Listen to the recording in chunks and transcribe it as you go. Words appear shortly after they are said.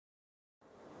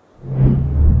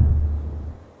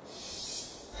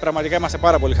Πραγματικά είμαστε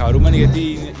πάρα πολύ χαρούμενοι,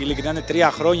 γιατί ειλικρινά είναι 3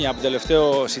 χρόνια από την τελευταία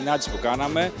συνάντηση που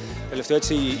κάναμε, τελευταίο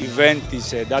έτσι event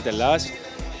της DAT Hellas.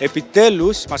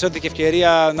 Επιτέλους μας έδωσε και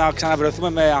ευκαιρία να ξαναβρεθούμε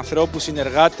με ανθρώπους,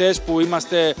 συνεργάτες που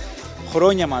είμαστε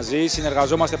χρόνια μαζί,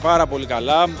 συνεργαζόμαστε πάρα πολύ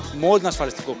καλά με όλο τον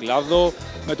ασφαλιστικό κλάδο,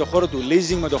 με το χώρο του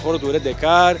leasing, με το χώρο του rent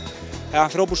car,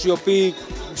 ανθρώπους οι οποίοι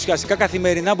ουσιαστικά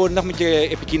καθημερινά μπορεί να έχουμε και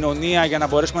επικοινωνία για να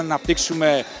μπορέσουμε να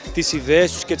αναπτύξουμε τις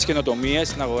ιδέες τους και τις καινοτομίες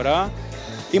στην αγορά.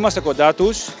 Είμαστε κοντά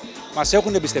τους, μας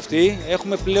έχουν εμπιστευτεί,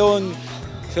 έχουμε πλέον,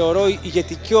 θεωρώ,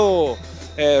 ηγετικό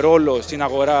ρόλο στην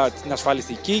αγορά την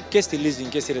ασφαλιστική και στη leasing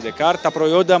και στη rent car. Τα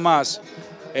προϊόντα μας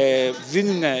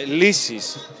δίνουν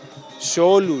λύσεις σε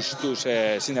όλους τους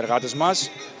συνεργάτες μας,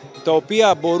 τα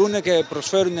οποία μπορούν και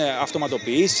προσφέρουν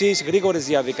αυτοματοποιήσεις, γρήγορες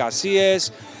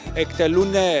διαδικασίες,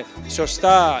 εκτελούν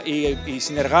σωστά οι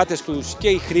συνεργάτες τους και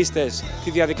οι χρήστες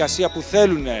τη διαδικασία που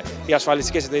θέλουν οι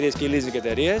ασφαλιστικές εταιρείες και οι leasing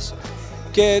εταιρείες.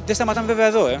 Και δεν σταματάμε βέβαια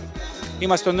εδώ.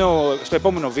 Είμαστε στο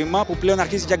επόμενο βήμα που πλέον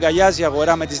αρχίζει και αγκαλιάζει η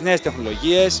αγορά με τις νέες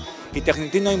τεχνολογίες. Η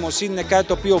τεχνητή νοημοσύνη είναι κάτι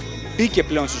το οποίο μπήκε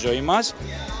πλέον στη ζωή μας.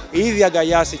 Ήδη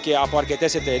αγκαλιάστηκε από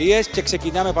αρκετές εταιρείες και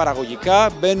ξεκινάμε παραγωγικά.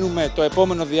 Μπαίνουμε το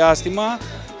επόμενο διάστημα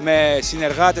με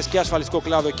συνεργάτες και ασφαλιστικό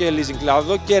κλάδο και leasing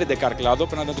κλάδο και rent car κλάδο,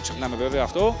 πρέπει να δεν το ξεχνάμε βέβαια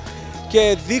αυτό,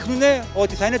 και δείχνουν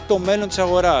ότι θα είναι το μέλλον της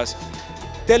αγοράς.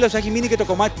 Τέλος, έχει μείνει και το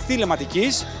κομμάτι της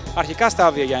τηλεματικής, αρχικά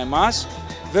στάδια για εμάς,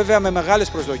 βέβαια με μεγάλες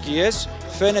προσδοκίες.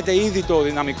 Φαίνεται ήδη το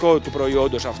δυναμικό του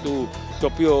προϊόντος αυτού, το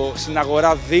οποίο στην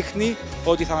αγορά δείχνει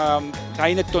ότι θα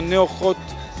είναι το νέο hot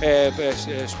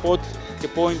spot και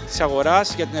point της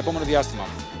αγοράς για το επόμενο διάστημα.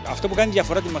 Αυτό που κάνει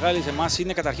διαφορά τη μεγάλη σε εμάς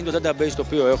είναι καταρχήν το database το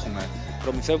οποίο έχουμε.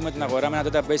 Προμηθεύουμε την αγορά με ένα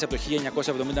database από το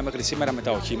 1970 μέχρι σήμερα με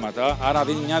τα οχήματα, άρα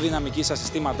δίνει μια δυναμική στα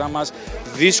συστήματά μας,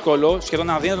 δύσκολο, σχεδόν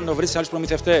αδύνατο να το βρει σε άλλους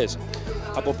προμηθευτές.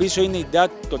 Από πίσω είναι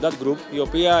το DAT Group, η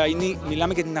οποία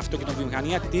μιλάμε για την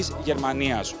αυτοκινητοβιομηχανία της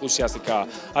Γερμανίας ουσιαστικά.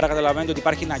 Άρα καταλαβαίνετε ότι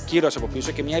υπάρχει ένα κύρος από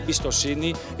πίσω και μια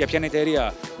εμπιστοσύνη για ποια είναι η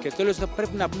εταιρεία. Και τέλος,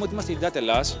 πρέπει να πούμε ότι είμαστε η DAT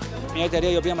Hellas, μια εταιρεία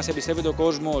η οποία μας εμπιστεύεται ο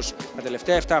κόσμος τα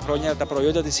τελευταία 7 χρόνια, τα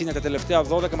προϊόντα της είναι τα τελευταία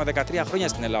 12 με 13 χρόνια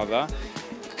στην Ελλάδα.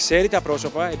 Ξέρει τα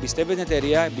πρόσωπα, εμπιστεύεται την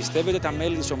εταιρεία, εμπιστεύεται τα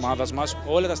μέλη της ομάδας μας,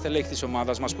 όλα τα στελέχη της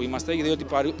ομάδας μας που είμαστε, διότι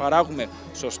παράγουμε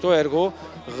σωστό έργο,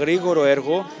 γρήγορο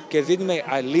έργο και δίνουμε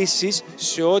λύσεις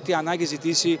σε ό,τι ανάγκη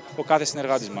ζητήσει ο κάθε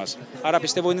συνεργάτης μας. Άρα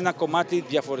πιστεύω είναι ένα κομμάτι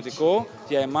διαφορετικό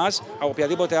για εμάς από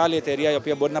οποιαδήποτε άλλη εταιρεία η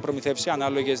οποία μπορεί να προμηθεύσει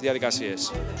ανάλογες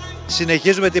διαδικασίες.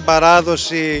 Συνεχίζουμε την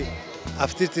παράδοση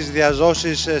αυτής της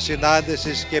διαζώσης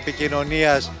συνάντησης και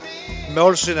επικοινωνίας με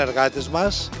όλους τους συνεργάτες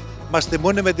μας. Μας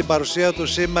τιμούν με την παρουσία του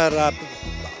σήμερα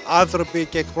άνθρωποι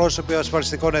και εκπρόσωποι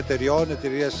ασφαλιστικών εταιριών,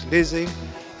 εταιρείες leasing,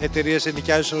 εταιρείες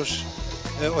ενοικιάσεως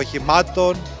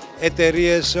οχημάτων,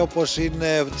 εταιρείες όπως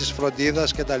είναι της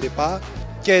φροντίδας κτλ.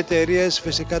 Και εταιρείες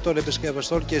φυσικά των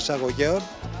επισκευαστών και εισαγωγέων.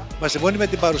 Μας τιμούν με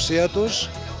την παρουσία τους.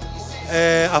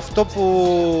 Αυτό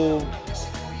που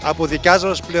από δικιά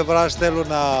μας πλευράς θέλω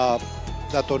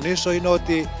να τονίσω είναι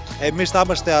ότι εμείς θα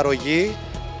είμαστε αρρωγοί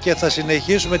και θα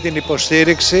συνεχίσουμε την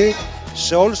υποστήριξη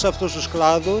σε όλους αυτούς τους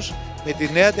κλάδους με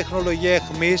τη νέα τεχνολογία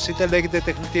εχμής, είτε λέγεται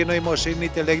τεχνητή νοημοσύνη,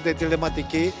 είτε λέγεται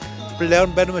τηλεματική.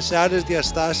 Πλέον μπαίνουμε σε άλλες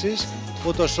διαστάσεις,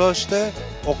 ούτως ώστε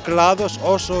ο κλάδος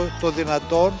όσο το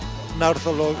δυνατόν να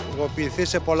ορθολογοποιηθεί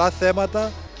σε πολλά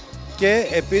θέματα και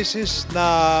επίσης να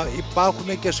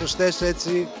υπάρχουν και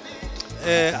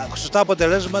σωστά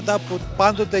αποτελέσματα που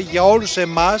πάντοτε για όλους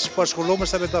εμάς που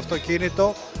ασχολούμαστε με το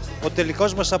αυτοκίνητο, ο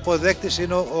τελικός μας αποδέκτης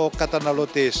είναι ο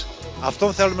καταναλωτής.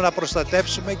 Αυτόν θέλουμε να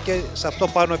προστατεύσουμε και σε αυτό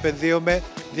πάνω επενδύουμε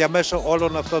διαμέσου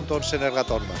όλων αυτών των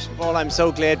συνεργατών μας. Well, I'm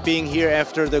so glad being here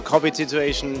after the COVID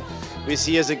situation. We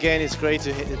see us again. It's great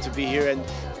to be here, and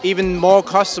even more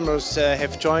customers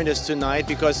have joined us tonight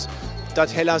because DAT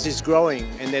Hellas is growing,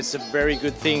 and that's a very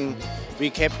good thing.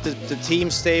 We kept the team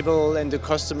stable and the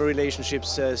customer relationships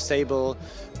stable,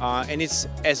 and it's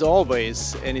as always,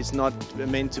 and it's not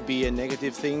meant to be a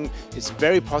negative thing. It's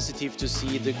very positive to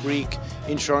see the Greek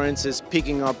insurances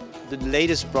picking up the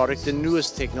latest product, the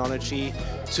newest technology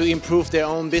to improve their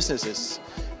own businesses.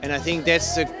 And I think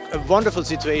that's a wonderful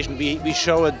situation. We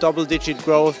show a double-digit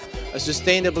growth, a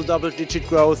sustainable double-digit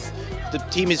growth. The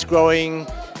team is growing.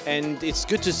 And it's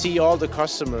good to see all the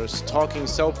customers talking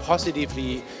so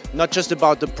positively, not just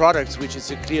about the products, which is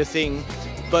a clear thing,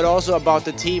 but also about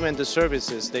the team and the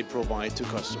services they provide to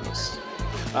customers.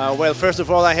 Well, first of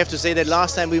all, I have to say that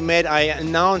last time we met, I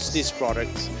announced this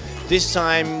product. This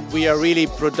time we are really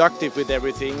productive with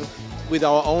everything, with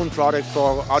our own product for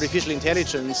artificial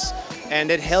intelligence, and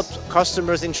it helps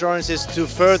customers, insurances to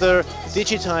further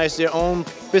digitize their own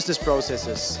business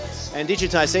processes. And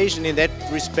digitization in that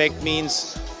respect means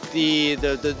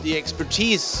the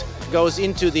expertise goes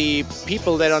into the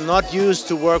people that are not used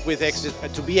to work with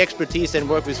to be expertise and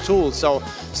work with tools. So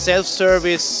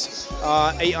self-service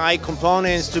AI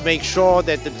components to make sure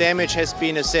that the damage has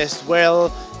been assessed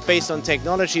well based on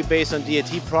technology, based on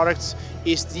DAT products,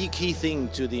 is the key thing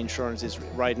to the insurances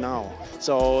right now.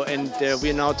 So, and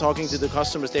we're now talking to the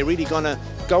customers. They're really gonna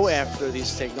go after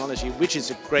this technology, which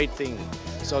is a great thing.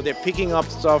 So they're picking up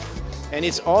stuff, and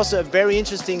it's also a very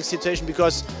interesting situation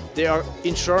because there are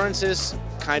insurances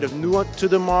kind of new to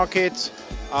the market,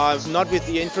 not with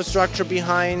the infrastructure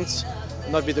behind,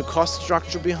 not with the cost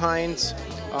structure behind,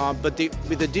 but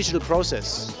with the digital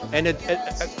process and a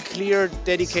clear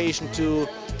dedication to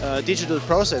digital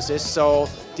processes. So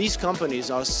these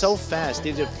companies are so fast,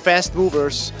 they're fast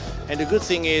movers, and the good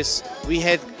thing is we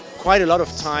had quite a lot of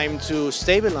time to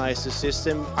stabilize the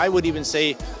system. I would even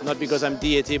say, not because I'm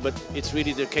DAT, but it's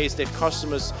really the case that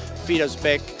customers feed us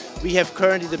back. We have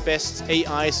currently the best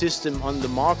AI system on the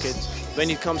market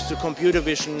when it comes to computer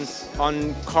vision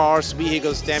on cars,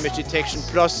 vehicles, damage detection,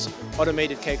 plus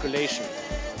automated calculation.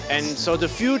 And so the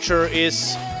future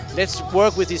is, let's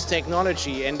work with this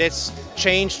technology and let's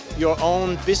change your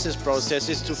own business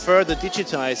processes to further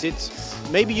digitize it.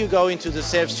 Maybe you go into the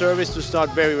self-service to start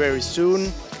very, very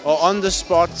soon, or on the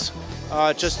spot,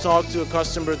 just talk to a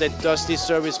customer that does this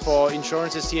service for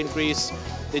insurances here in Greece.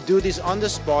 They do this on the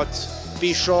spot,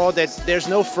 be sure that there's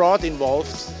no fraud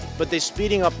involved, but they're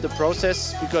speeding up the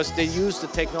process because they use the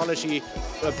technology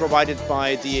provided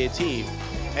by DAT.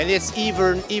 And it's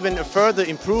even a further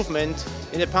improvement.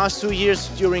 In the past 2 years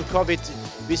during COVID,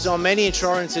 we saw many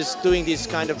insurances doing this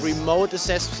kind of remote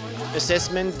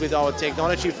assessment with our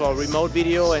technology for remote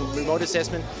video and remote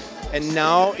assessment. And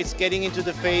now it's getting into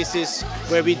the phases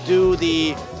where we do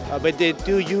where they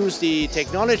do use the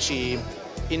technology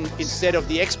instead of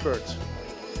the expert.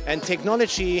 And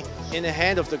technology in the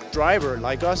hand of the driver,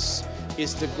 like us,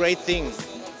 is the great thing.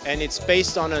 And it's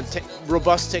based on a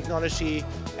robust technology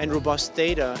and robust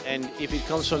data. And if it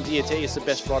comes from DAT, it's the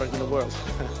best product in the world.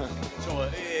 So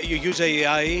you use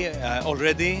AI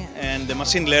already and the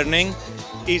machine learning.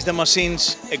 Is the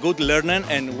machines a good learner,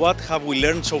 and what have we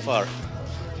learned so far?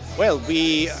 Well,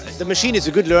 the machine is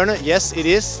a good learner, yes it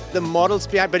is, the models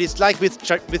behind, but it's like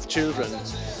with children.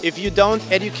 If you don't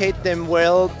educate them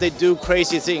well, they do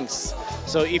crazy things.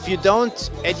 So if you don't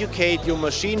educate your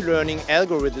machine learning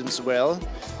algorithms well,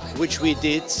 which we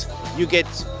did, you get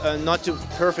not too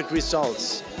perfect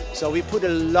results. So we put a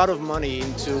lot of money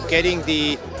into getting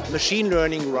the machine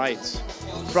learning right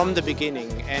from the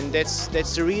beginning, and that's a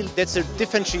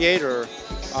differentiator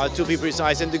to be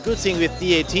precise. And the good thing with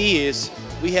DAT is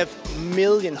we have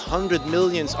hundred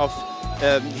millions of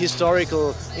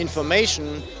historical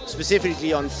information,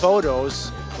 specifically on photos,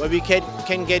 where we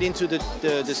can get into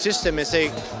the system and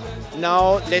say,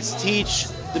 now let's teach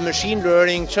the machine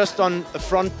learning just on a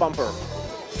front bumper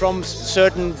from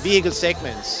certain vehicle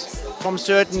segments, from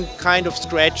certain kind of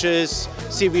scratches,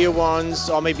 severe ones,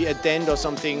 or maybe a dent or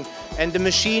something. And the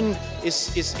machine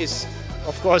is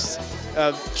of course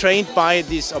trained by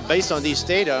this, or based on these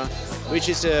data, which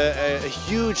is a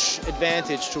huge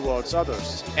advantage towards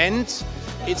others. And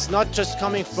it's not just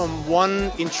coming from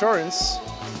one insurance,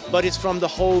 but it's from the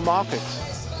whole market.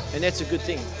 And that's a good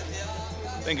thing.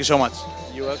 Thank you so much.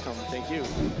 You're welcome. Thank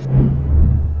you.